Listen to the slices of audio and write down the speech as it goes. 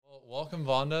Welcome,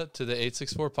 Vonda, to the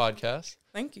 864 podcast.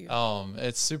 Thank you.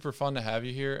 It's super fun to have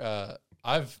you here.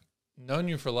 I've known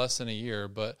you for less than a year,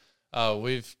 but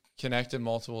we've connected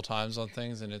multiple times on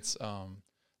things, and it's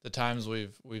the times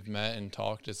we've met and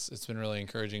talked. It's been really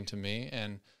encouraging to me,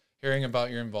 and hearing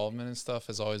about your involvement and stuff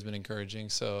has always been encouraging.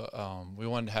 So we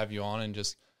wanted to have you on and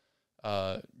just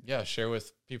share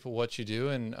with people what you do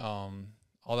and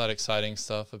all that exciting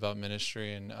stuff about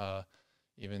ministry and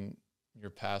even your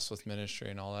past with ministry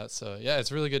and all that. So yeah,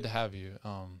 it's really good to have you.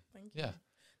 Thank you.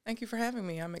 Thank you for having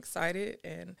me. I'm excited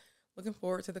and looking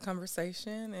forward to the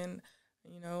conversation. And,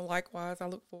 likewise, I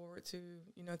look forward to,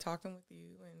 talking with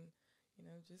you and,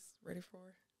 just ready for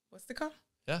what's to come.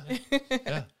 Yeah.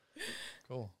 Yeah.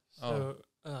 Cool. So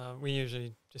we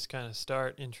usually just kind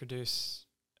of introduce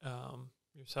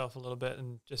yourself a little bit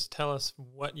and just tell us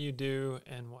what you do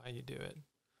and why you do it.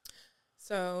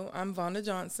 So I'm Vonda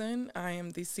Johnson. I am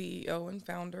the CEO and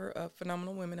founder of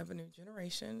Phenomenal Women of a New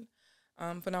Generation.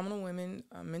 Phenomenal Women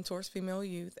mentors female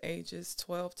youth ages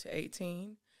 12 to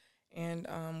 18, and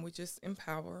we just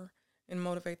empower and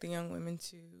motivate the young women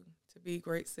to be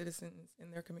great citizens in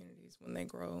their communities when they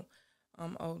grow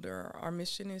older. Our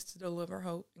mission is to deliver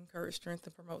hope, encourage strength,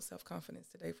 and promote self-confidence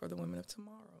today for the women of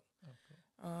tomorrow.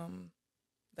 Okay.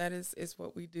 That is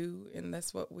what we do, and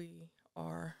that's what we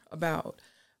are about.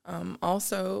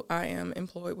 Also, I am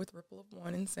employed with Ripple of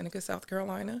One in Seneca, South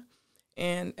Carolina.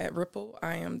 And at Ripple,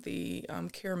 I am the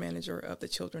care manager of the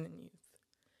children and youth.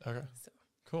 Okay. So,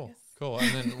 cool. Yes. Cool.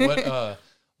 And then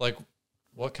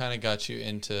what kind of got you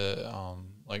into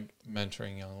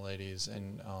mentoring young ladies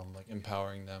and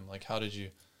empowering them? Like, how did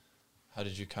you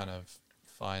kind of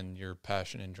find your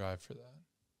passion and drive for that?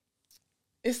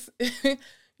 It's,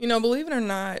 believe it or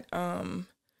not,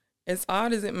 as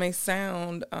odd as it may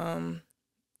sound,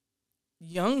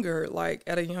 younger, like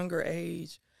at a younger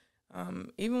age,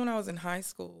 even when I was in high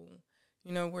school,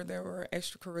 where there were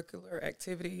extracurricular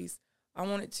activities, I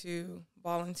wanted to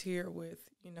volunteer with,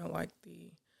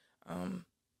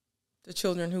 the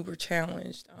children who were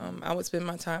challenged. I would spend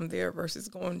my time there versus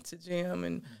going to gym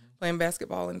and playing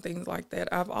basketball and things like that.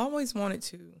 I've always wanted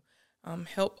to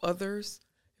help others,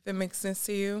 if it makes sense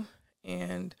to you,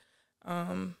 and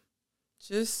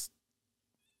just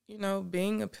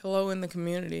being a pillow in the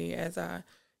community as I,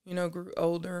 grew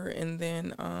older, and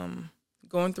then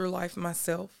going through life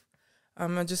myself,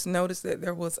 I just noticed that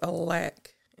there was a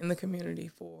lack in the community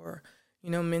for,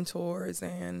 mentors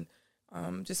and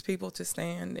just people to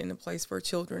stand in a place for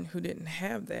children who didn't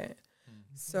have that.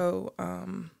 Mm-hmm. So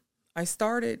I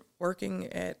started working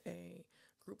at a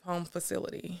group home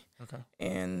facility. Okay.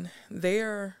 And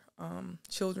their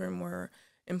children were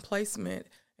in placement,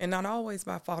 and not always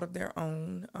by fault of their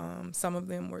own. Some of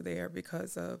them were there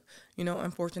because of,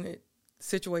 unfortunate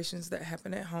situations that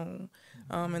happened at home,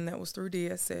 and that was through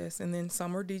DSS. And then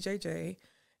some were DJJ.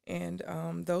 And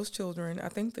those children, I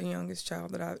think the youngest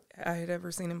child that I had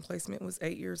ever seen in placement was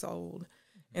 8 years old,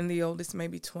 and the oldest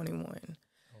maybe 21. Oh,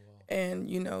 wow. And,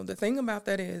 the thing about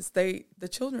that is the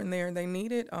children there, they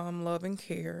needed love and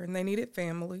care, and they needed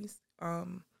families.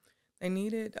 They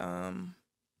needed the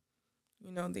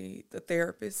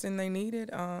therapists, and they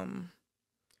needed,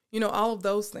 all of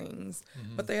those things.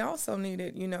 Mm-hmm. But they also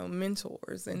needed,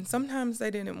 mentors. And sometimes they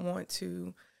didn't want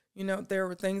to, there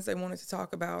were things they wanted to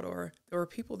talk about, or there were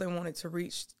people they wanted to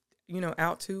reach,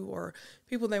 out to, or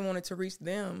people they wanted to reach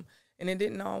them. And it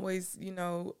didn't always,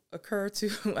 occur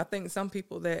to, I think, some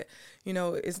people that,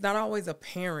 it's not always a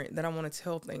parent that I want to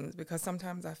tell things, because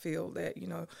sometimes I feel that,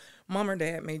 mom or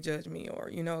dad may judge me, or,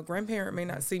 a grandparent may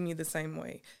not see me the same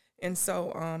way. And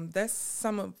so that's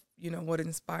some of, what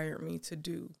inspired me to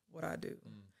do what I do.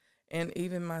 Mm. And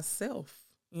even myself,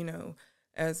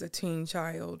 as a teen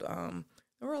child,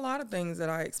 there were a lot of things that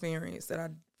I experienced that I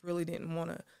really didn't want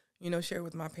to, share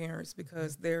with my parents,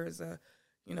 because there's a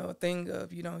thing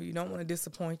of, you don't want to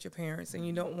disappoint your parents, and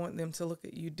you don't want them to look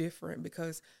at you different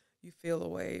because you feel a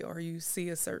way, or you see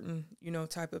a certain,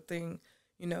 type of thing,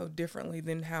 differently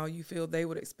than how you feel they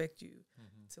would expect you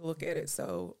to look at it.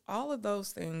 So all of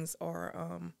those things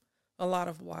are a lot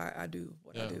of why I do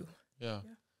what I do.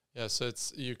 Yeah. So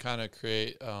it's, you kind of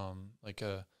create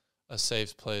a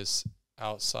safe place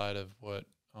outside of what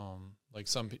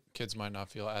some kids might not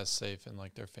feel as safe in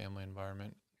their family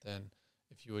environment. Then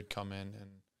if you would come in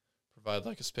and provide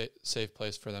a safe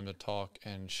place for them to talk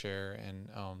and share, and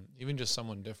even just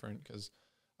someone different, because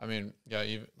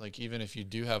even if you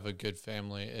do have a good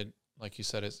family, it, like you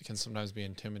said, it can sometimes be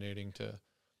intimidating to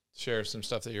share some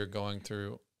stuff that you're going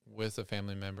through with a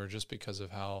family member, just because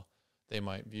of how they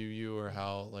might view you, or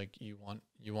how you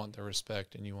want their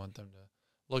respect, and you want them to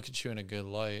look at you in a good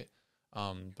light.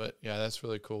 But yeah, that's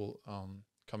really cool.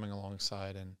 coming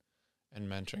alongside and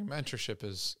mentoring. Mentorship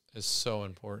is so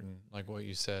important. Like what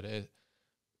you said,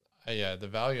 the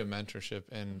value of mentorship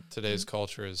in today's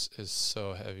culture is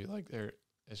so heavy. Like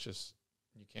it's just,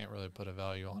 you can't really put a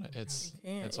value on it. It's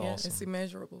awesome. It's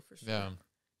immeasurable for sure.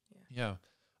 Yeah.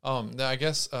 Now I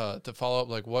guess to follow up,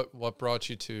 like what brought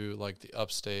you to like the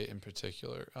upstate in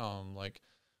particular? Like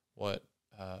what?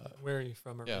 Where are you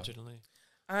from originally?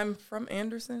 I'm from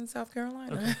Anderson, South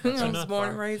Carolina. Okay. I was born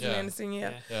and raised in Yeah. Anderson.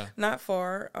 Yeah, not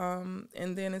far.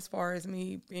 And then as far as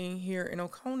me being here in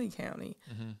Oconee County,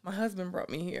 my husband brought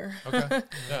me here. Okay.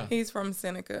 Yeah. He's from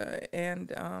Seneca,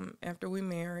 and after we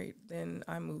married, then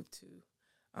I moved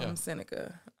to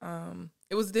Seneca.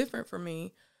 It was different for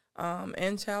me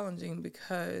and challenging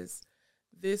because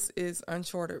this is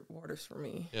uncharted waters for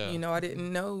me. Yeah. You know, I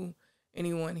didn't know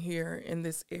anyone here in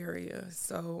this area,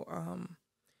 so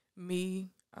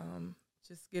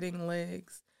just getting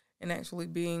legs and actually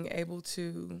being able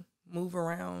to move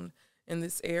around in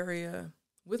this area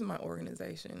with my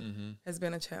organization has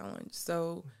been a challenge.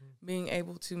 So being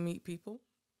able to meet people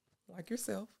like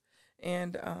yourself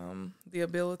and the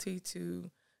ability to,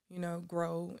 you know,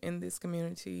 grow in this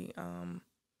community,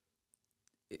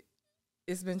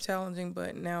 it's been challenging,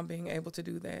 but now being able to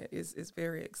do that is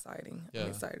very exciting. Yeah. I'm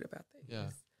excited about that. Yeah.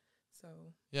 Yes. So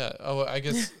yeah. Oh, I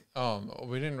guess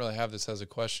we didn't really have this as a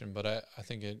question, but I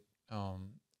think it.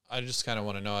 I just kind of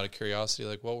want to know out of curiosity,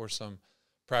 like what were some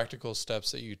practical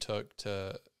steps that you took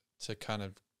to kind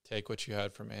of take what you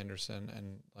had from Anderson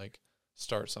and like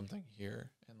start something here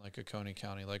in like Oconee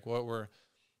County? Like what were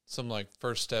some like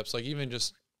first steps, like even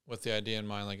just with the idea in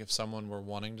mind, like if someone were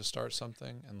wanting to start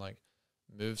something and like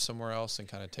move somewhere else and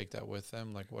kind of take that with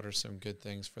them, like what are some good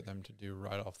things for them to do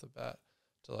right off the bat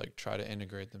to like try to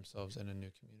integrate themselves in a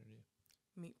new community?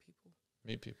 Meet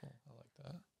people. I like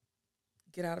that.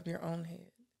 Get out of your own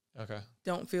head. Okay.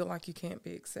 Don't feel like you can't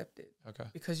be accepted. Okay.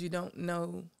 Because you don't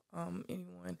know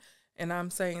anyone. And I'm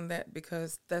saying that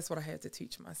because that's what I had to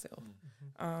teach myself.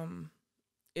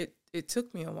 It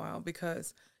took me a while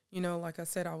because, you know, like I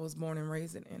said, I was born and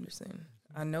raised in Anderson.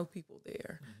 I know people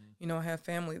there. You know, I have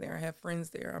family there. I have friends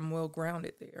there. I'm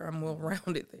well-grounded there. I'm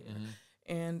well-rounded there.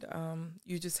 And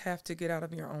you just have to get out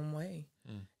of your own way.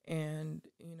 And,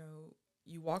 you know,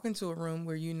 you walk into a room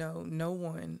where you know no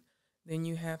one, then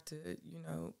you have to, you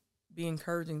know, be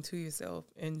encouraging to yourself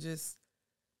and just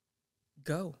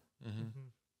go.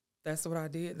 That's what I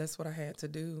did. That's what I had to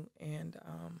do. And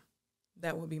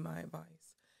that would be my advice.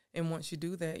 And once you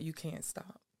do that, you can't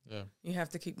stop. Yeah. You have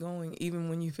to keep going even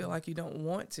when you feel like you don't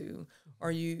want to,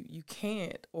 or you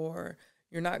can't, or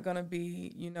you're not going to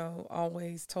be, you know,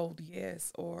 always told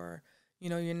yes, or, you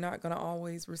know, you're not going to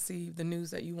always receive the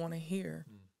news that you want to hear.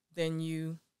 Then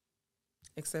you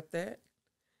accept that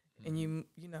and you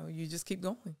know, you just keep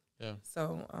going. Yeah.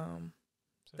 So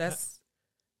that's...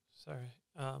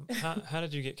 How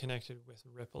did you get connected with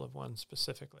Ripple of One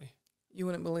specifically? You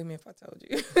wouldn't believe me if I told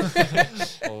you.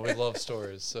 Well, we love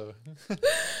stories, so.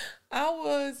 I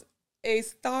was a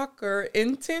stalker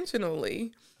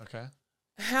intentionally. Okay.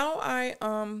 How I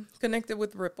connected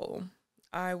with Ripple,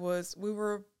 we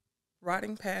were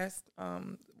riding past,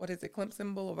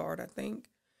 Clemson Boulevard, I think.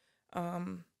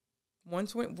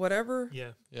 120, whatever.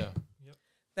 Yeah. Yep.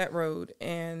 That road.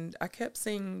 And I kept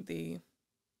seeing the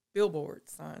billboard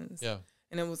signs. Yeah.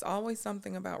 And it was always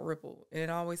something about Ripple. And it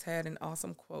always had an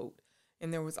awesome quote.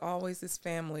 And there was always this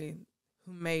family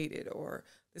who made it, or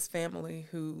this family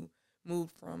who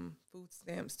moved from food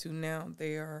stamps to now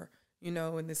they are, you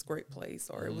know, in this great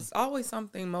place. Or it was always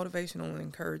something motivational and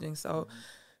encouraging. So,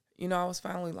 you know, I was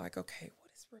finally like, okay, what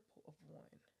is Ripple of One?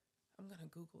 I'm going to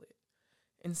Google it.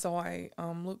 And so I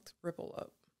looked Ripple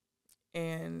up,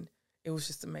 and it was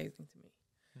just amazing to me.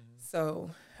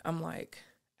 So I'm like,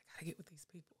 I got to get with these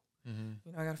people.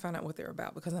 You know, I got to find out what they're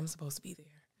about because I'm supposed to be there.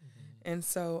 And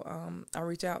so I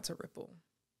reach out to Ripple,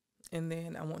 and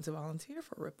then I want to volunteer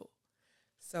for Ripple.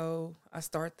 So I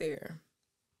start there.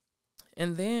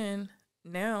 And then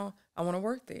now I want to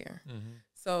work there.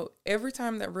 So every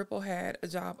time that Ripple had a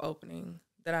job opening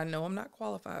that I know I'm not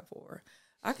qualified for,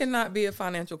 I cannot be a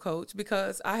financial coach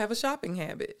because I have a shopping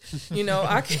habit. You know,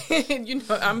 I can't, you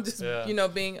know, I'm just, you know,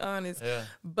 being honest. Yeah.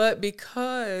 But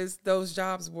because those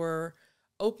jobs were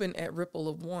open at Ripple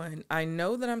of One, I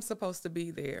know that I'm supposed to be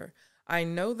there. I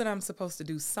know that I'm supposed to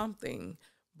do something,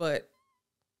 but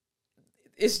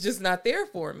it's just not there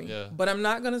for me. Yeah. But I'm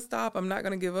not going to stop. I'm not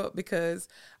going to give up because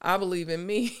I believe in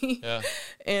me. Yeah.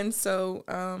 And so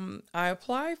I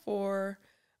applied for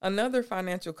another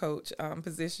financial coach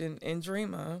position, and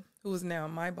Dreama, who is now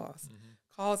my boss,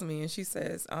 calls me and she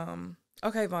says,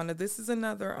 okay, Vonda, this is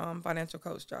another financial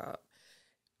coach job.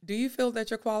 do you feel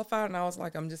that you're qualified? And I was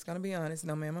like, I'm just going to be honest.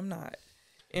 No, ma'am, I'm not.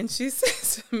 And she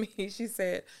said to me, she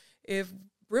said, if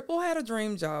Ripple had a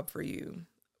dream job for you,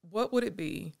 what would it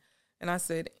be? And I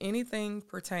said, anything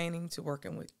pertaining to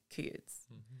working with kids.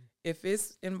 Mm-hmm. If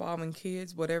it's involving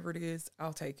kids, whatever it is,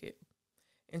 I'll take it.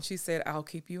 And she said, I'll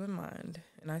keep you in mind.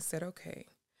 And I said, okay.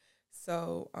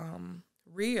 So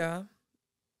Rhea,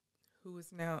 who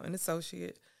is now an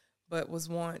associate, but was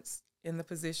once in the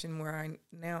position where I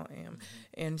now am,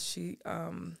 and she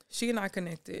and I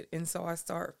connected, and so I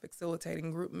start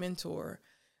facilitating group mentor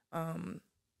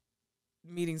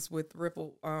meetings with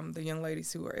Ripple, the young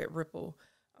ladies who are at Ripple,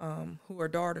 who are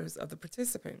daughters of the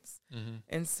participants. Mm-hmm.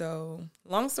 And so,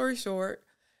 long story short,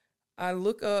 I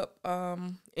look up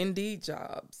Indeed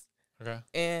jobs, okay,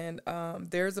 and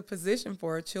there's a position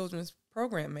for a children's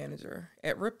program manager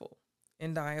at Ripple,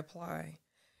 and I apply.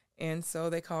 And so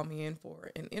they called me in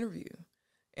for an interview.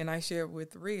 And I shared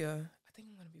with Rhea, I think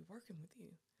I'm going to be working with you.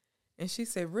 And she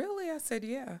said, really? I said,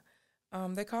 yeah.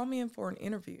 They called me in for an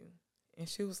interview. And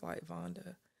she was like,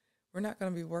 Vonda, we're not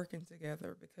going to be working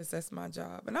together because that's my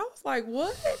job. And I was like,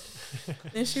 what?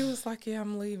 And she was like, yeah,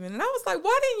 I'm leaving. And I was like,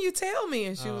 why didn't you tell me?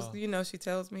 And she was, she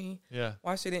tells me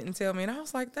why she didn't tell me. And I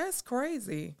was like, that's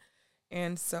crazy.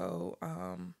 And so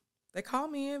they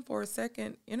called me in for a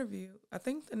second interview, I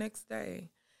think the next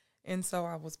day. And so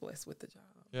I was blessed with the job.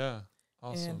 Yeah,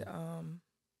 awesome. And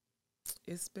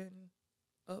it's been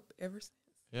up ever since.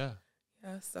 Yeah.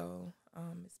 Yeah, so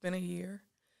it's been a year,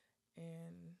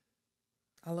 and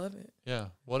I love it. Yeah.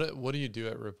 What do you do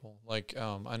at Ripple? Like,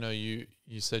 I know you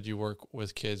said you work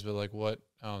with kids, but like what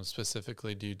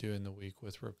specifically do you do in the week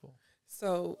with Ripple?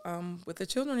 So with the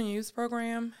Children and Youth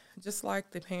Program, just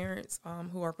like the parents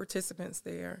who are participants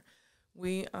there,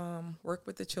 we work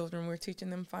with the children. We're teaching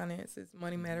them finances.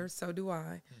 Money matters, so do I.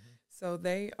 Mm-hmm. So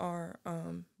they are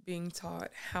being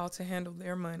taught how to handle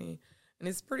their money. And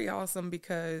it's pretty awesome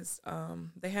because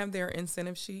they have their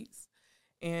incentive sheets.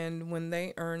 And when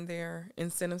they earn their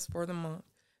incentives for the month,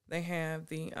 they have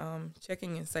the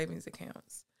checking and savings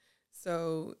accounts.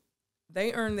 So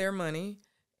they earn their money,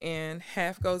 and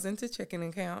half goes into checking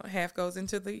account, half goes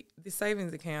into the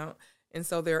savings account. And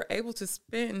so they're able to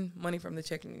spend money from the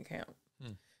checking account.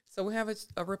 So we have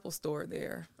a Ripple store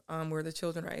there where the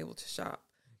children are able to shop,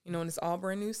 and it's all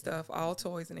brand new stuff, all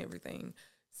toys and everything.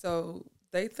 So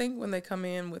they think when they come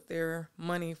in with their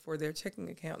money for their checking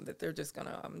account that I'm just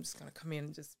gonna come in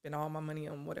and just spend all my money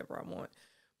on whatever I want.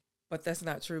 But that's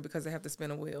not true because they have to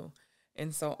spin a wheel.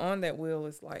 And so on that wheel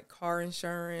is like car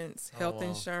insurance, health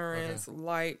insurance,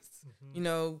 lights,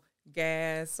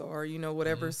 gas or,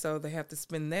 whatever. Mm-hmm. So they have to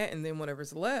spend that, and then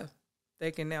whatever's left,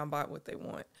 they can now buy what they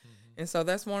want. Mm-hmm. And so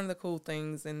that's one of the cool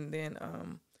things. And then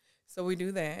so we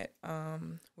do that.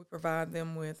 We provide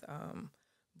them with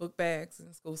book bags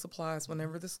and school supplies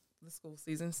whenever the school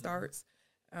season starts.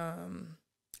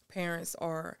 Parents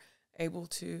are able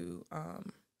to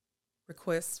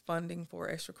request funding for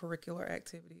extracurricular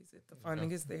activities. If the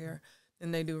funding is there,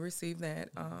 then they do receive that.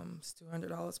 It's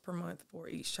 $200 per month for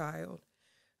each child.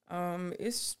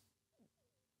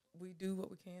 We do what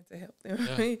we can to help them.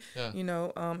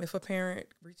 If a parent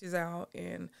reaches out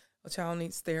and a child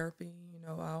needs therapy,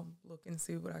 I'll look and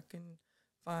see what I can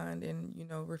find and,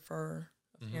 refer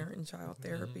a parent and child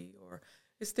therapy, or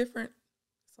it's different.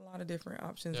 It's a lot of different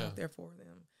options out there for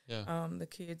them. Yeah. The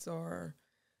kids are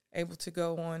able to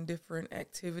go on different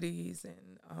activities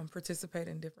and participate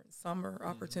in different summer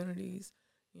opportunities,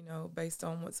 based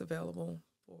on what's available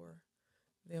for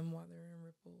them while they're in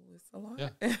Ripple. It's a lot.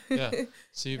 Yeah.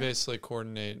 So you basically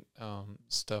coordinate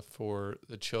stuff for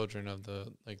the children of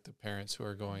the parents who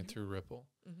are going through Ripple.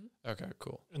 Mm-hmm. Okay,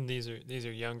 cool. And these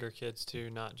are younger kids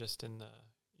too, not just in the.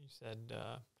 You said,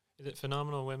 is it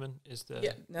Phenomenal Women? Is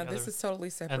the Now this is totally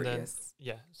separate. And then, yes.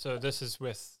 Yeah. So this is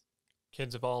with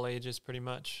kids of all ages, pretty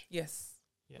much. Yes.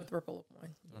 Yeah. With Ripple of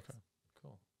One. Yes. Okay.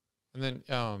 Cool. And then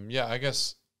I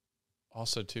guess.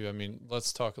 Also, too,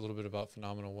 let's talk a little bit about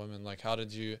Phenomenal Women. Like, how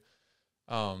did you,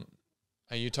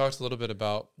 you talked a little bit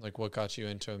about, what got you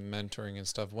into mentoring and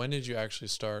stuff. When did you actually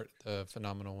start the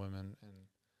Phenomenal Women, and,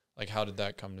 how did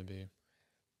that come to be?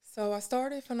 So I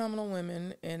started Phenomenal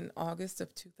Women in August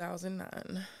of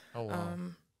 2009. Oh, wow.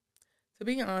 To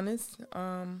be honest, with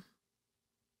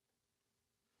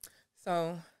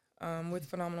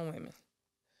Phenomenal Women.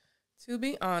 To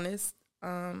be honest,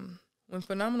 when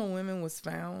Phenomenal Women was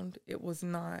found, it was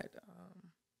not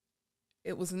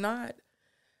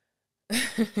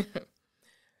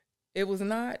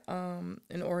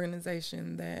an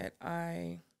organization that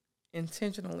I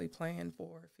intentionally planned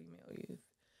for female youth.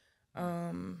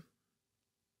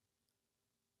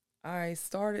 I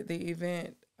started the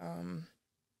event.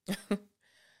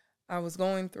 I was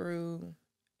going through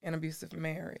an abusive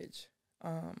marriage.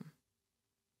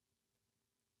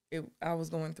 I was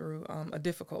going through a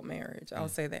difficult marriage. I'll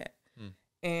say that.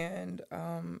 And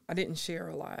I didn't share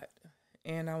a lot.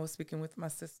 And I was speaking with my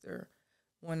sister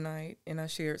one night, and I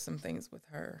shared some things with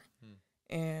her.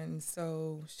 And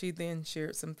so she then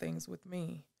shared some things with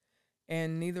me.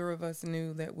 And neither of us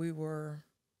knew that we were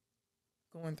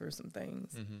going through some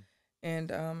things.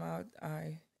 And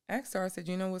I asked her, I said,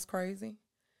 you know what's crazy?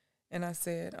 And I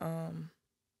said,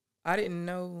 I didn't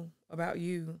know about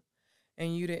you,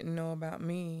 and you didn't know about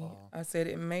me. Wow. I said,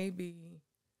 it may be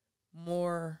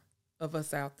more of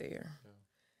us out there.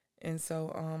 Yeah. And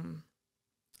so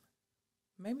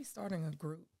maybe starting a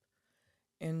group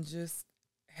and just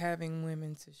having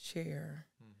women to share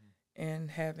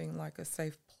and having like a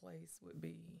safe place would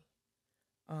be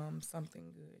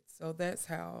something good. So that's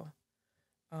how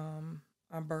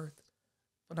I birthed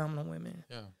Phenomenal Women.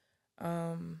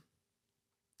 Yeah.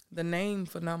 The name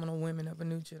Phenomenal Women of a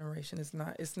New Generation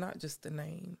it's not just the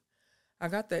name. I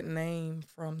got that name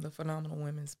from the Phenomenal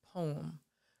Women's poem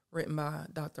written by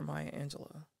Dr. Maya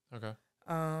Angelou. Okay.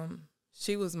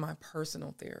 She was my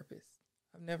personal therapist.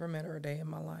 I've never met her a day in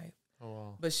my life. Oh,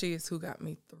 wow. But she is who got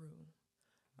me through.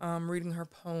 Reading her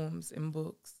poems and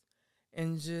books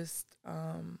and just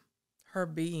her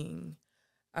being,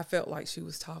 I felt like she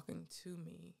was talking to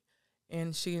me,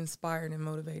 and she inspired and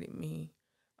motivated me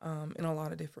in a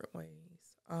lot of different ways.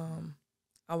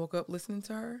 I woke up listening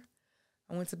to her.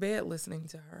 I went to bed listening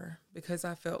to her because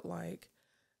I felt like,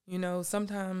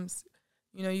 sometimes,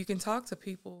 you can talk to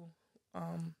people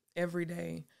every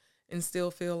day and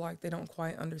still feel like they don't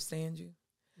quite understand you.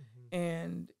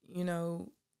 And,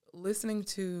 listening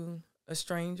to a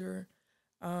stranger,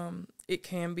 it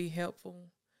can be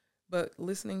helpful, but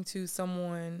listening to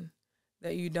someone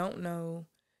that you don't know,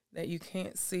 that you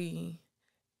can't see,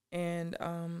 and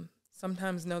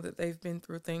sometimes know that they've been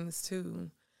through things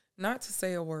too, not to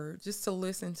say a word, just to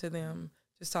listen to them,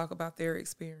 just talk about their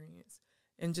experience,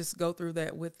 and just go through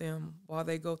that with them while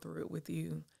they go through it with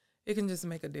you. It can just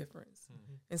make a difference.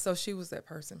 And so she was that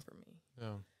person for me.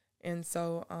 Yeah. And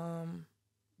so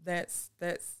that's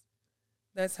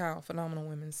how Phenomenal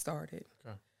Women started.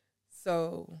 Okay.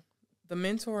 So the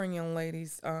mentoring young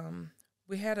ladies,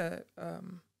 we had an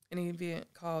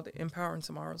event called Empowering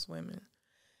Tomorrow's Women.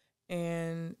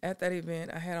 And at that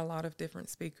event, I had a lot of different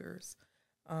speakers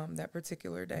that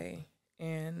particular day.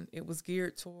 And it was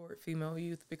geared toward female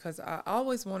youth because I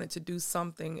always wanted to do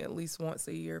something at least once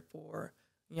a year for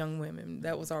young women.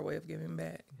 That was our way of giving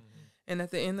back. And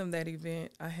at the end of that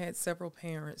event, I had several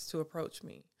parents to approach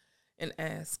me and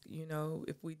ask,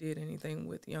 if we did anything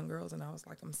with young girls. And I was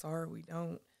like, I'm sorry, we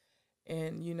don't.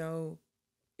 And,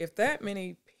 if that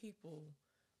many people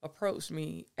approached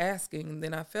me asking,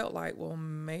 then I felt like, well,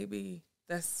 maybe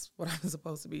that's what I'm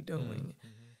supposed to be doing.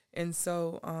 And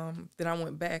so then I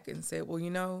went back and said,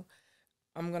 well,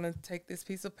 I'm going to take this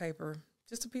piece of paper,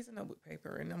 just a piece of notebook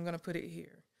paper, and I'm going to put it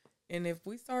here. And if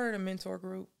we started a mentor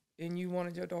group and you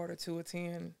wanted your daughter to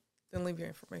attend, then leave your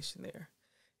information there.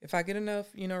 If I get enough,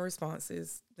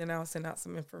 responses, then I'll send out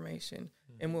some information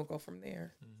and we'll go from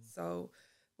there. So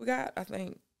we got, I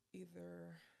think,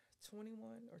 either 21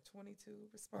 or 22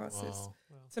 responses.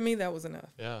 Wow. To me, that was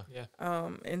enough. Yeah.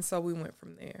 And so we went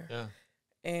from there. Yeah.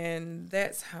 And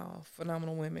that's how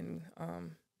Phenomenal Women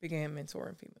began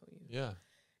mentoring female youth. Yeah.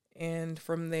 And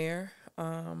from there,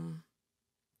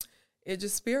 it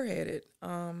just spearheaded.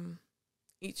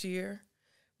 Each year,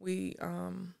 we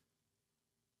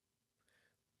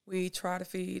try to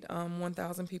feed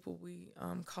 1,000 people. We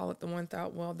call it the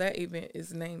 1,000. Well, that event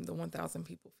is named the 1,000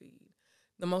 People Feed.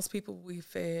 The most people we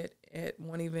fed at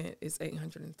one event is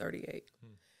 838.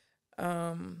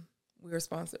 We are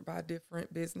sponsored by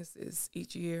different businesses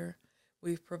each year.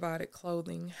 We've provided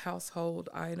clothing, household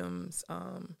items,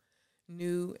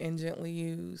 new and gently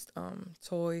used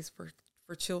toys for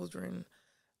children.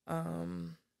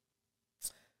 Janelle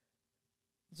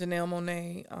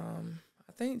Monáe,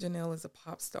 I think Janelle is a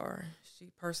pop star.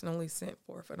 She personally sent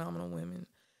for Phenomenal Women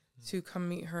to come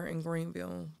meet her in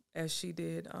Greenville as she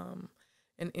did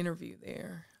an interview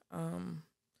there.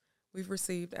 We've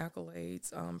received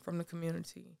accolades from the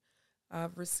community.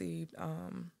 I've received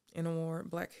an award,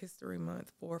 Black History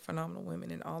Month, for Phenomenal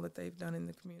Women and all that they've done in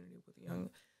the community with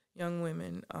young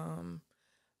women.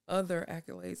 Other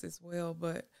accolades as well,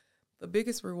 but the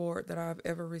biggest reward that I've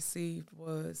ever received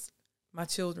was my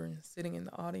children sitting in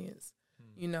the audience,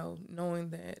 knowing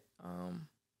that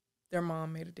their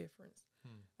mom made a difference.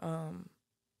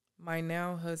 My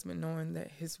now husband knowing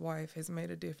that his wife has made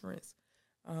a difference.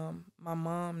 My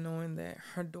mom knowing that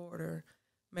her daughter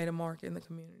made a mark in the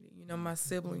community. You know, my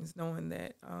siblings knowing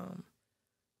that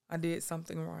I did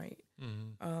something right.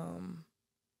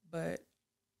 But,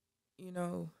 you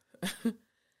know,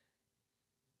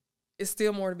 it's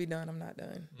still more to be done. I'm not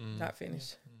done, not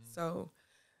finished. So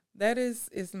that is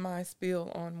my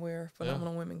spiel on where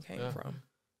Phenomenal Women came from.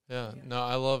 Yeah. No,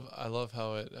 I love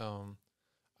how it,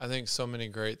 I think so many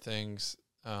great things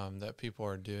that people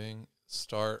are doing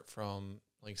start from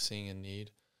like seeing a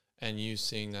need, and you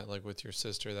seeing that like with your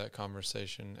sister, that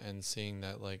conversation, and seeing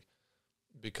that like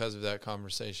because of that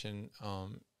conversation,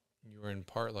 you were in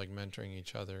part like mentoring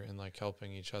each other and like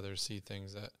helping each other see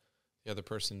things that the other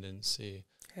person didn't see.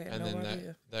 And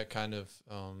then that kind of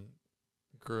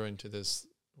grew into this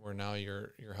where now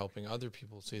you're helping other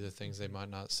people see the things they might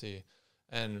not see.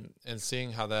 And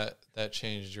seeing how that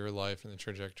changed your life and the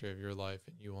trajectory of your life,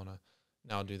 and you want to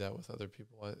now do that with other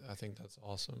people, I think that's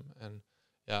awesome. And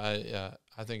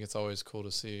I think it's always cool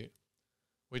to see.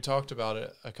 We talked about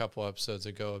it a couple episodes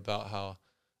ago about how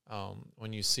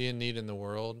when you see a need in the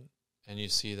world and you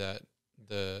see that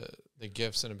the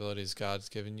gifts and abilities God's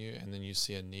given you, and then you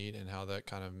see a need and how that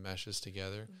kind of meshes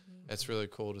together, it's really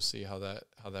cool to see how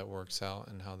that works out,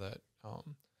 and how that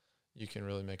you can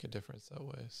really make a difference that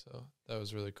way. So that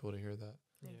was really cool to hear that.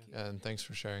 Thank you. And thanks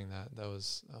for sharing that. That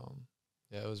was,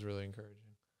 it was really encouraging.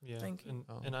 Yeah. Thank you.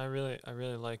 And I really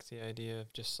like the idea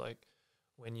of just like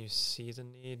when you see the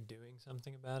need, doing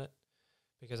something about it,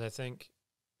 because I think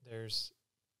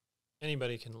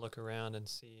anybody can look around and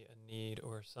see a need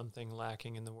or something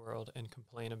lacking in the world and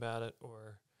complain about it,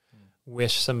 or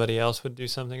wish somebody else would do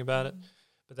something about it.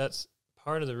 But that's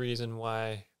part of the reason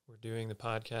why we're doing the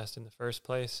podcast in the first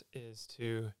place, is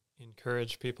to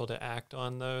encourage people to act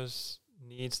on those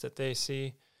needs that they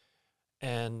see.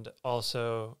 And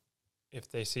also, if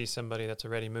they see somebody that's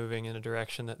already moving in a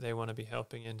direction that they want to be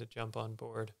helping in, to jump on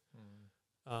board.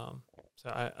 So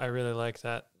I really like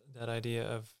that idea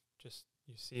of just,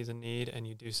 you see the need and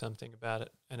you do something about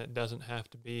it. And it doesn't have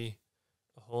to be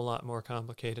a whole lot more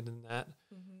complicated than that.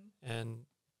 And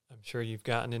I'm sure you've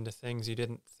gotten into things you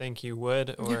didn't think you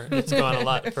would, or it's gone a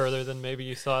lot further than maybe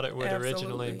you thought it would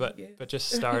originally. But just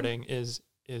starting is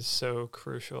so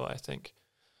crucial, I think.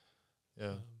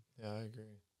 Yeah, I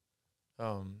agree.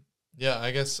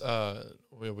 I guess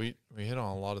we hit on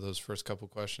a lot of those first couple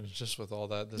questions, just with all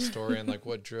that, the story and like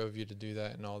what drove you to do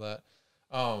that and all that.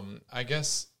 I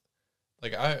guess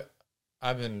like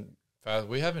I've been fast.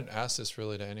 We haven't asked this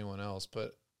really to anyone else,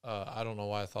 but I don't know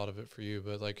why I thought of it for you.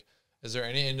 But like, is there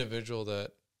any individual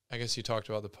that, I guess you talked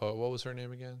about the poet? What was her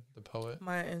name again? The poet?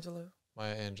 Maya Angelou.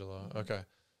 Okay.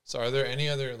 So are there any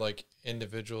other like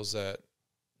individuals that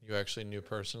you actually knew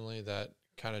personally that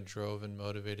kind of drove and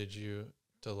motivated you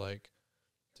to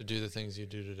do the things you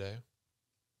do today?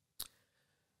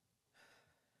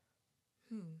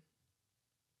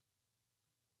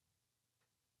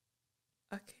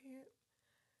 I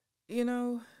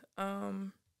can't,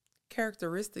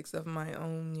 characteristics of my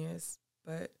own, yes,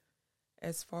 but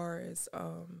as far as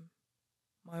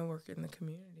my work in the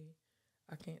community,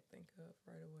 I can't think of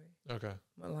right away. Okay.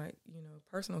 But like,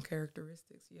 personal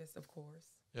characteristics, yes, of course.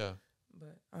 Yeah.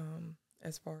 But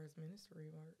as far as ministry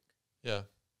work. Yeah.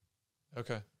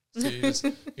 Okay. So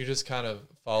you just kind of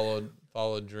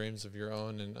followed dreams of your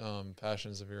own and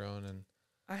passions of your own, and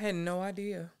I had no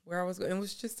idea where I was going. It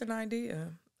was just an idea.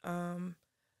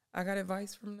 I got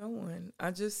advice from no one. I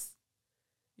just,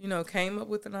 came up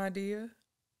with an idea.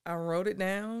 I wrote it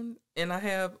down, and I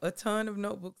have a ton of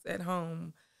notebooks at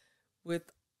home with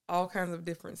all kinds of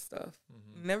different stuff.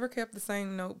 Never kept the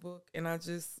same notebook, and I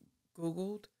just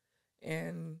Googled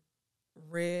and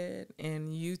read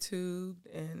and YouTubed,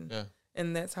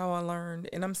 and that's how I learned,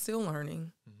 and I'm still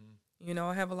learning.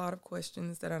 I have a lot of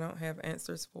questions that I don't have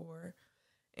answers for,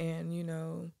 and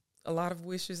a lot of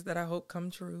wishes that I hope come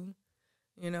true,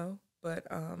 but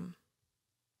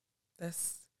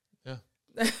that's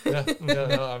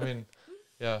I mean,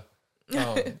 I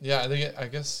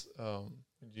guess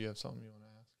do you have something you want to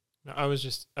ask? No, I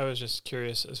was just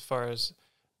curious as far as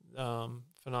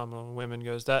Phenomenal Women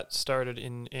goes. That started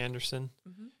in Anderson,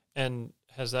 and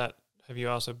have you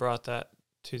also brought that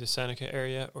to the Seneca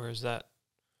area, or is that?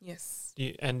 Yes.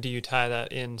 Do you tie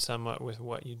that in somewhat with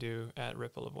what you do at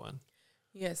Ripple of One?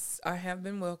 Yes, I have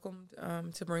been welcomed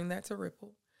to bring that to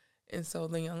Ripple. And so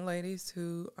the young ladies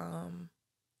who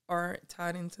are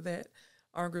tied into that,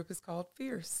 our group is called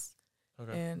Fierce.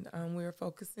 Okay. And we're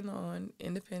focusing on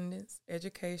independence,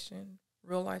 education,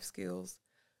 real life skills,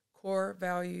 core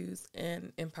values,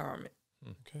 and empowerment.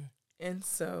 Okay. And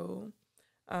so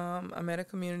I met a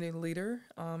community leader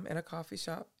at a coffee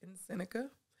shop in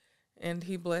Seneca, and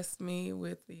he blessed me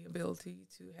with the ability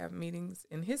to have meetings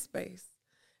in his space.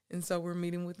 And so we're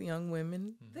meeting with young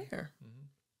women there. Mm-hmm.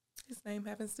 His name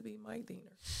happens to be Mike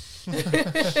Diener.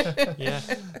 Yeah.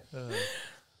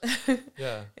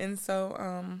 Yeah. And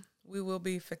so we will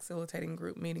be facilitating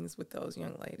group meetings with those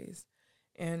young ladies.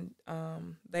 And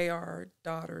they are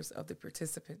daughters of the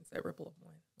participants at Ripple of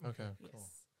One. Okay, cool. Yes.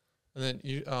 And then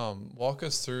you walk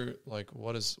us through, like,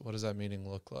 what does that meeting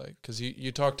look like? Because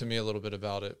you talked to me a little bit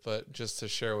about it, but just to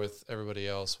share with everybody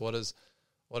else, what is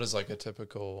like a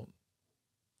typical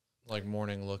like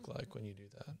morning look like when you do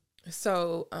that?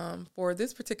 So for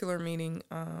this particular meeting,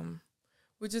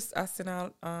 I sent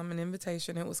out an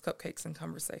invitation. It was cupcakes and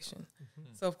conversation.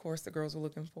 Mm-hmm. So of course the girls were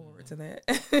looking forward to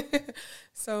that.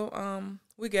 So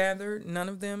we gathered. None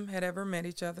of them had ever met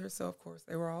each other, so of course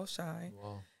they were all shy.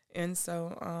 Wow. And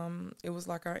so it was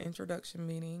like our introduction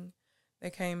meeting.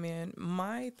 They came in.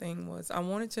 My thing was I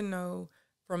wanted to know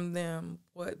from them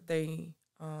what they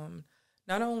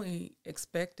not only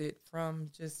expected from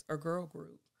just a girl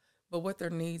group, but what their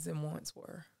needs and wants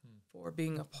were for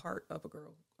being a part of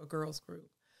a girls group.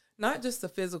 Not just the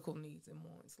physical needs and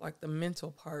wants, like the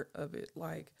mental part of it,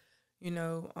 like,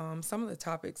 some of the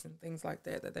topics and things like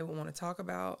that they would want to talk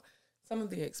about, some of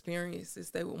the experiences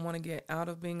they would want to get out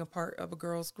of being a part of a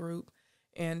girls group,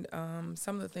 and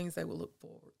some of the things they would look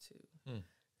forward to.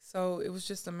 So it was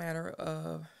just a matter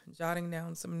of jotting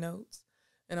down some notes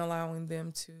and allowing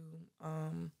them to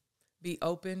be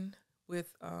open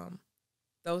with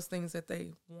those things that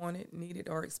they wanted, needed,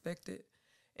 or expected.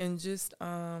 And just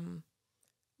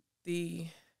the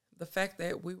fact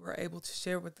that we were able to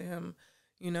share with them,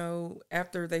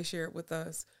 after they shared with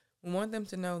us, we want them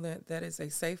to know that that is a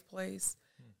safe place,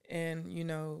 and,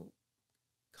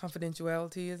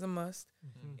 confidentiality is a must.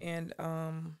 And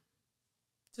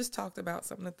just talked about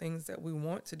some of the things that we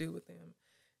want to do with them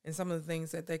and some of the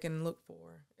things that they can look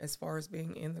for as far as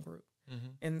being in the group.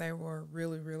 And they were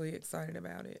really, really excited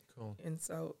about it. Cool. And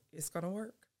so it's going to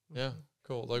work. Yeah,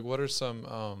 cool. Like, what are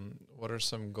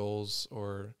some goals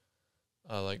or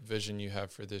like vision you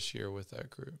have for this year with that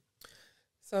group?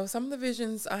 So some of the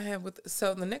visions I have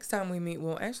so the next time we meet,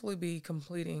 we'll actually be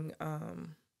completing,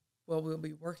 we'll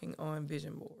be working on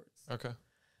vision boards. Okay.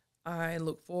 I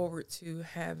look forward to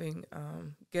having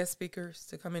guest speakers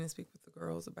to come in and speak with the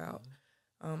girls about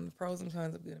the pros and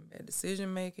cons of good and bad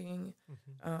decision making.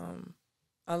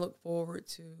 I look forward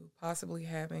to possibly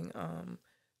having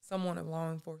someone of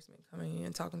law enforcement coming in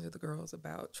and talking to the girls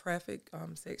about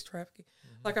sex trafficking.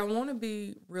 Like, I want to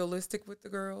be realistic with the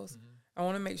girls. I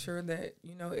want to make sure that,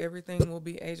 everything will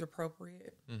be age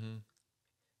appropriate.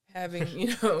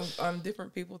 Having,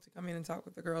 different people to come in and talk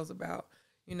with the girls about,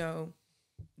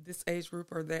 this age group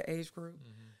or that age group.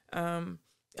 I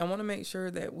want to make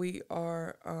sure that we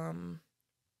are,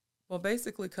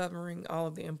 basically covering all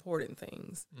of the important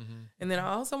things. And then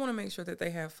I also want to make sure that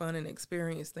they have fun and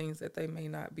experience things that they may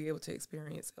not be able to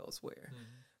experience elsewhere.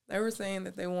 They were saying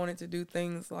that they wanted to do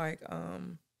things like,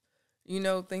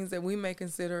 things that we may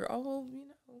consider,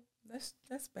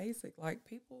 that's basic. Like,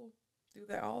 people do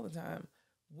that all the time.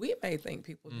 We may think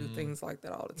people do things like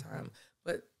that all the time,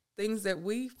 but things that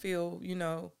we feel,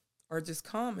 are just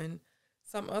common,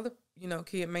 some other,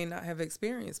 kid may not have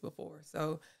experienced before.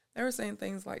 So they were saying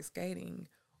things like skating,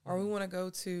 or we want to go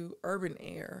to urban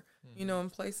air,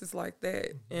 and places like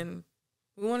that. And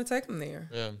we want to take them there,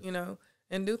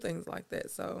 and do things like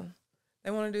that. So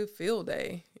they want to do field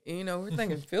day. We're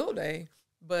thinking field day,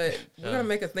 but we're going to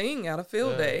make a thing out of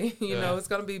field day. It's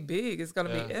going to be big. It's going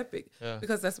to be epic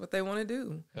because that's what they want to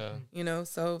do.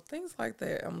 So things like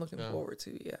that I'm looking forward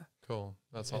to. Yeah. Cool.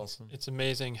 That's awesome. It's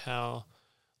amazing how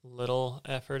little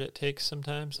effort it takes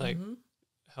sometimes, like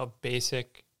how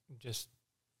basic just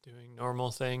doing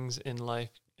normal things in life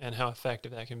and how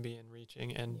effective that can be in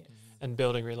reaching and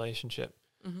building relationship.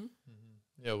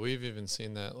 Yeah, we've even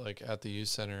seen that, like, at the youth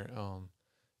center,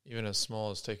 even as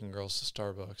small as taking girls to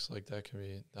Starbucks. Like, that can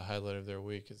be the highlight of their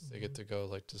week, is they get to go,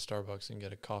 like, to Starbucks and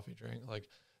get a coffee drink. Like,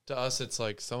 to us, it's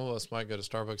like some of us might go to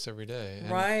Starbucks every day. And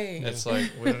right. It's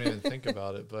like we don't even think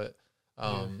about it. But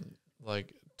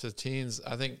like, to teens,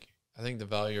 I think the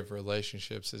value of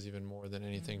relationships is even more than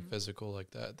anything physical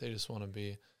like that. They just want to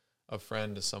be a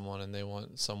friend to someone, and they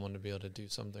want someone to be able to do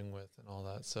something with and all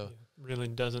that. So really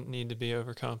doesn't need to be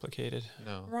overcomplicated.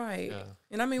 No. Right. Yeah.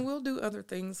 And I mean, we'll do other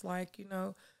things like,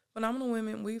 Phenomenal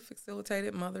Women, we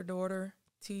facilitated mother-daughter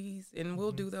teas, and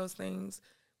we'll do those things.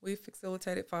 We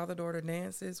facilitated father-daughter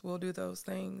dances. We'll do those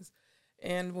things.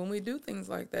 And when we do things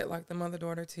like that, like the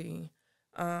mother-daughter tea,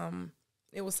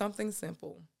 it was something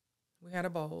simple. We had a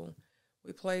bowl.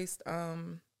 We placed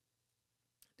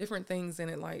different things in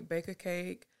it, like bake a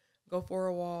cake, go for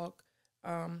a walk,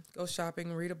 go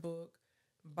shopping, read a book,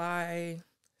 buy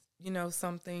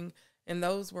something. And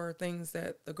those were things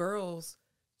that the girls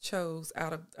chose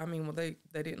out of, they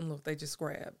didn't look, they just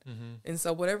grabbed. Mm-hmm. And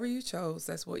so whatever you chose,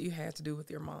 that's what you had to do with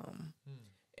your mom.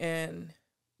 And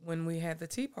when we had the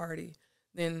tea party,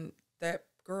 then that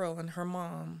girl and her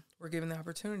mom were given the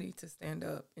opportunity to stand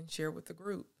up and share with the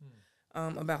group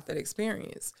about that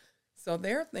experience. So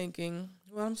they're thinking,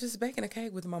 well, I'm just baking a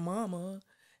cake with my mama.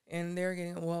 And they're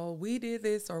getting, well, we did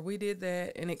this or we did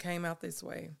that, and it came out this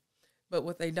way. But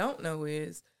what they don't know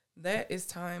is that it's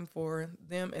time for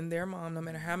them and their mom, no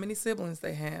matter how many siblings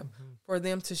they have, for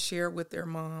them to share with their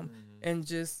mom and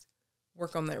just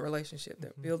work on that relationship.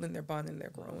 They're building, they're bonding, they're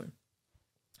growing.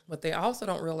 What they also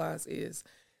don't realize is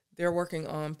they're working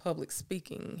on public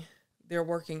speaking. They're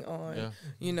working on,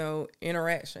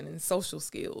 interaction and social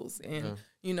skills and,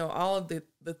 all of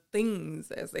the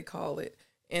things, as they call it.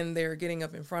 And they're getting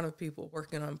up in front of people,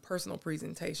 working on personal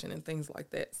presentation and things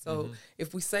like that. So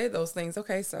if we say those things,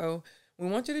 okay, so we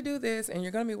want you to do this, and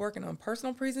you're going to be working on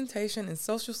personal presentation and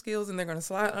social skills, and they're going to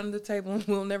slide under the table, and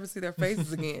we'll never see their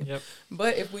faces again.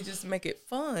 But if we just make it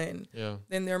fun,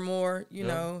 then they're more,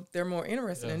 they're more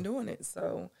interested in doing it.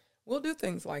 So we'll do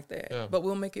things like that, but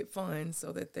we'll make it fun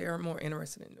so that they are more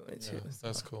interested in doing it too. So,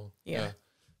 that's cool. Yeah,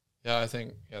 I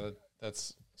think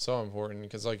that's so important,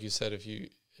 because like you said, if you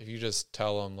just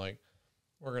tell them, like,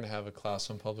 we're going to have a class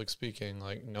on public speaking,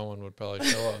 like, no one would probably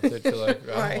show up. They'd be like,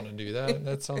 I don't want to do that.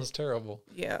 That sounds terrible.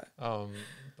 Yeah.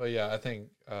 But yeah, I think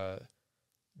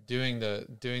doing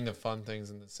the fun things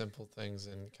and the simple things,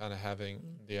 and kind of having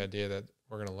the idea that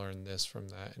we're going to learn this from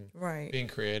that, and being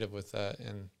creative with that.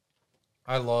 And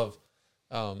I love,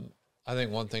 I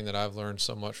think one thing that I've learned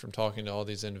so much from talking to all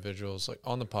these individuals, like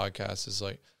on the podcast, is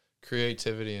like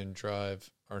creativity and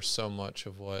drive are so much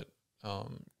of what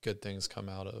good things come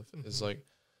out of. Is like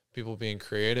people being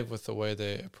creative with the way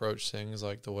they approach things,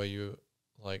 like the way you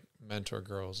like mentor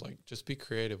girls, like just be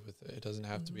creative with it. It doesn't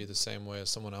have to be the same way as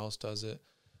someone else does it.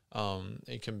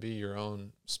 It can be your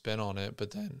own spin on it,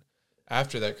 but then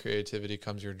after that creativity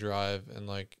comes your drive and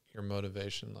like your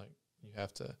motivation. Like you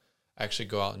have to actually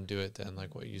go out and do it. Then,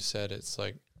 like what you said, it's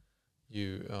like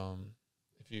you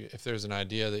if there's an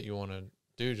idea that you want to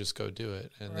do, just go do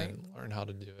it, and then learn how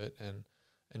to do it, and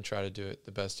try to do it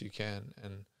the best you can.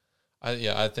 And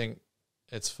I think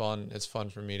it's fun. It's fun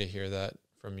for me to hear that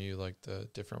from you, like the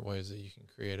different ways that you can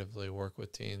creatively work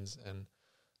with teens and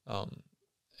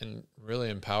really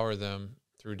empower them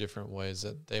through different ways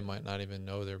that they might not even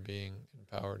know they're being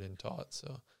empowered and taught.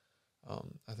 So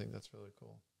I think that's really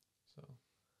cool.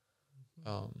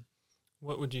 So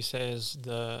what would you say is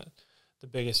the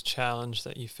biggest challenge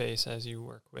that you face as you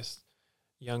work with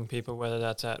young people, whether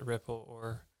that's at Ripple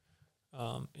or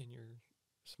in your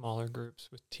smaller groups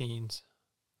with teens?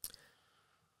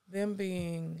 Them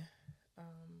being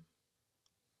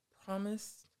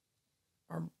promised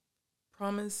I know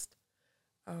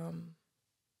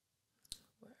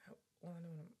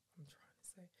what I'm trying to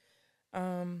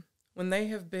say. When they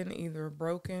have been either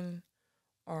broken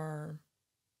or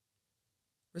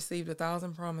received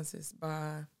 1,000 promises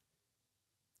by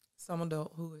some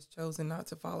adult who has chosen not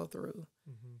to follow through,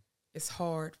 it's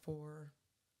hard for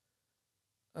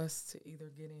us to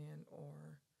either get in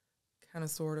or kind of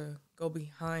sort of go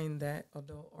behind that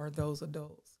adult or those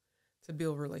adults to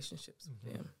build relationships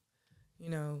with them. You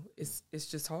know, it's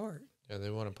just hard. Yeah, they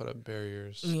want to put up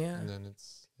barriers. Yeah. And then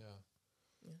it's,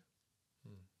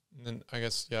 And then I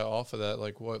guess, off of that,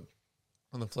 like what,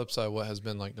 on the flip side, what has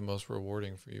been like the most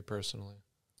rewarding for you personally?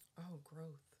 Oh,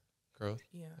 growth. Growth?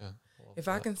 Yeah. Well, if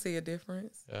I can see a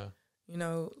difference, yeah, you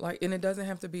know, like, and it doesn't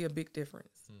have to be a big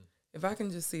difference. If I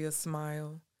can just see a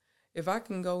smile, if I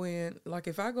can go in, like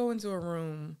if I go into a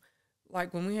room,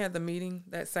 like when we had the meeting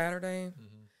that Saturday,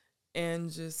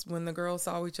 and just when the girls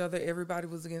saw each other, everybody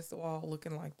was against the wall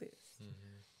looking like this.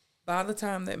 By the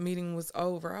time that meeting was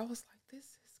over, I was like, this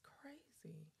is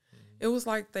crazy. It was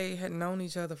like they had known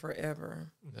each other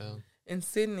forever. Yeah. And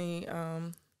Sydney,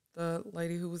 the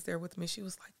lady who was there with me, she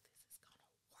was like,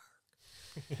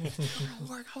 this is going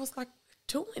to work. I was like,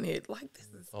 we're doing it. Like, this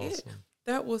is awesome. it.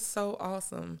 That was so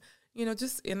awesome. You know,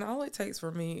 just, and all it takes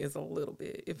for me is a little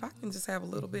bit. If I can just have a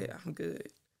little bit, I'm good.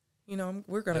 You know,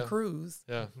 we're going to cruise.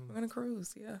 Yeah. We're going to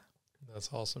cruise. Yeah. That's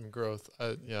awesome. Growth.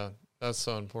 That's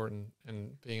so important.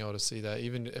 And being able to see that,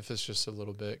 even if it's just a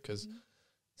little bit, because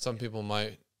some people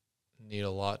might need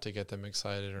a lot to get them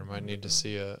excited, or might need to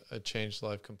see a changed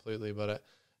life completely. But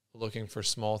looking for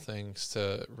small things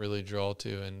to really draw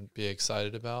to and be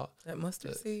excited about. That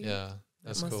mustard seed. Yeah.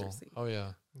 That's cool. Oh,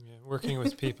 yeah. Yeah. Working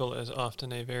with people is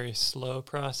often a very slow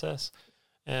process.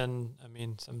 And I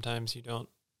mean, sometimes you don't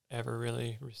ever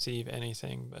really receive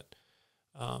anything, but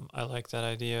I like that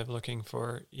idea of looking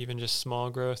for even just small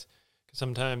growth, because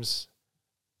sometimes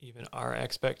even our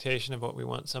expectation of what we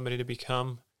want somebody to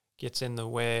become gets in the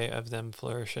way of them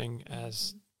flourishing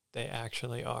as they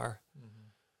actually are.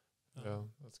 Yeah,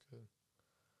 that's good.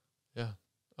 Yeah.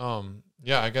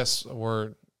 Yeah, I guess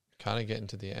we're kind of getting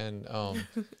to the end.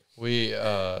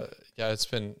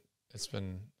 It's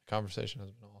been conversation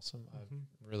has been awesome. I've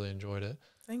really enjoyed it.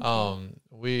 Thank you.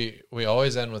 We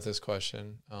always end with this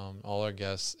question, all our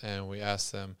guests, and we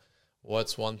ask them,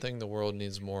 what's one thing the world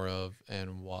needs more of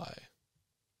and why?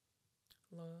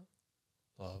 Love.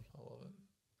 Love. I love it.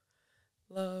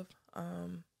 Love.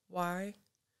 Why?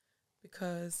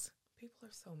 Because people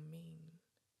are so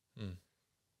mean.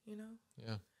 You know?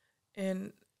 Yeah.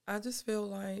 And I just feel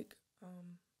like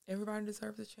everybody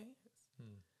deserves a chance.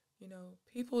 You know,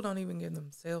 people don't even give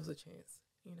themselves a chance.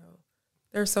 You know,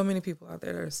 there are so many people out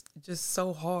there that are just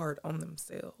so hard on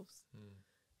themselves.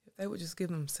 If they would just give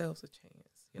themselves a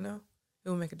chance, you know, it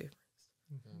would make a difference.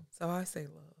 So I say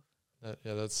love.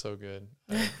 That's so good.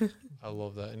 I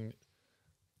love that. And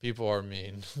people are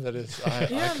mean. That is, I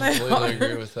completely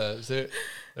agree with that.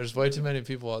 There's way too many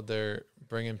people out there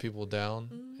bringing people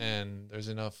down, and there's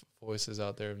enough voices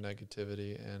out there of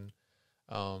negativity. And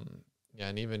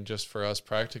and even just for us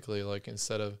practically, like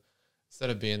instead of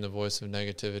being the voice of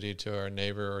negativity to our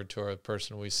neighbor or to our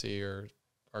person we see or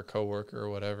our coworker or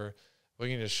whatever, we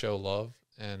can just show love,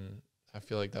 and I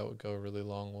feel like that would go a really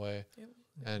long way. Yep.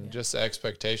 And just the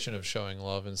expectation of showing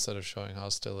love instead of showing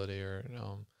hostility or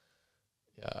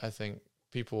I think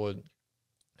people would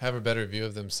have a better view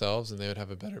of themselves, and they would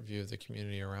have a better view of the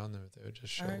community around them if they would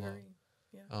just show love.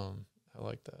 Yeah. I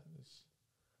like that. It's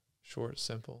short,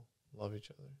 simple, love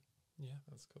each other. Yeah,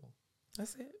 that's cool.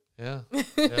 That's it. Yeah. Do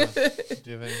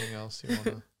you have anything else you want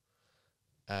to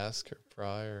ask or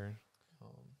pry or?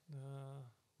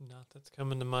 Not that's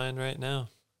coming to mind right now.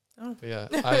 Oh. But yeah,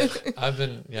 I've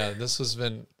been, this has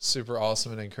been super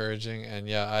awesome and encouraging. And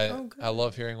I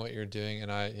love hearing what you're doing.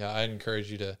 And I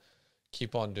encourage you to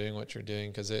keep on doing what you're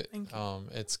doing, because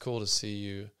it's cool to see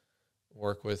you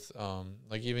work with,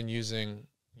 like even using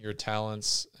your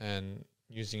talents and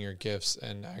using your gifts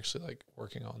and actually like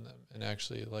working on them and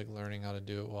actually like learning how to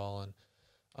do it well.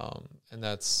 And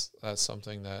that's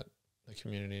something that the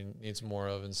community needs more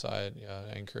of inside.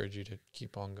 I encourage you to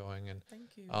keep on going and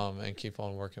thank you. And keep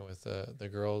on working with the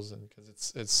girls, and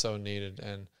because it's so needed.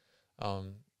 And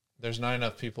there's not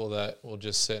enough people that will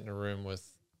just sit in a room with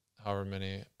however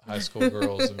many high school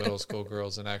girls and middle school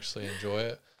girls and actually enjoy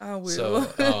it. I will. So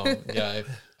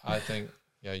I think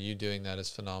you doing that is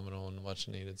phenomenal and much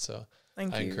needed. So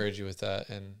thank you. I encourage you with that.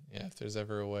 And if there's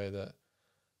ever a way that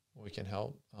we can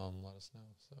help, let us know.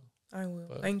 So I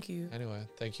will. Thank you. Anyway,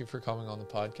 thank you for coming on the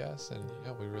podcast, and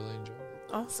we really enjoyed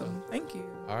it. Awesome. So, thank you.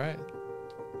 All right.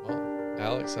 Well,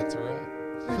 Alex, that's a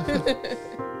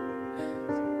wrap.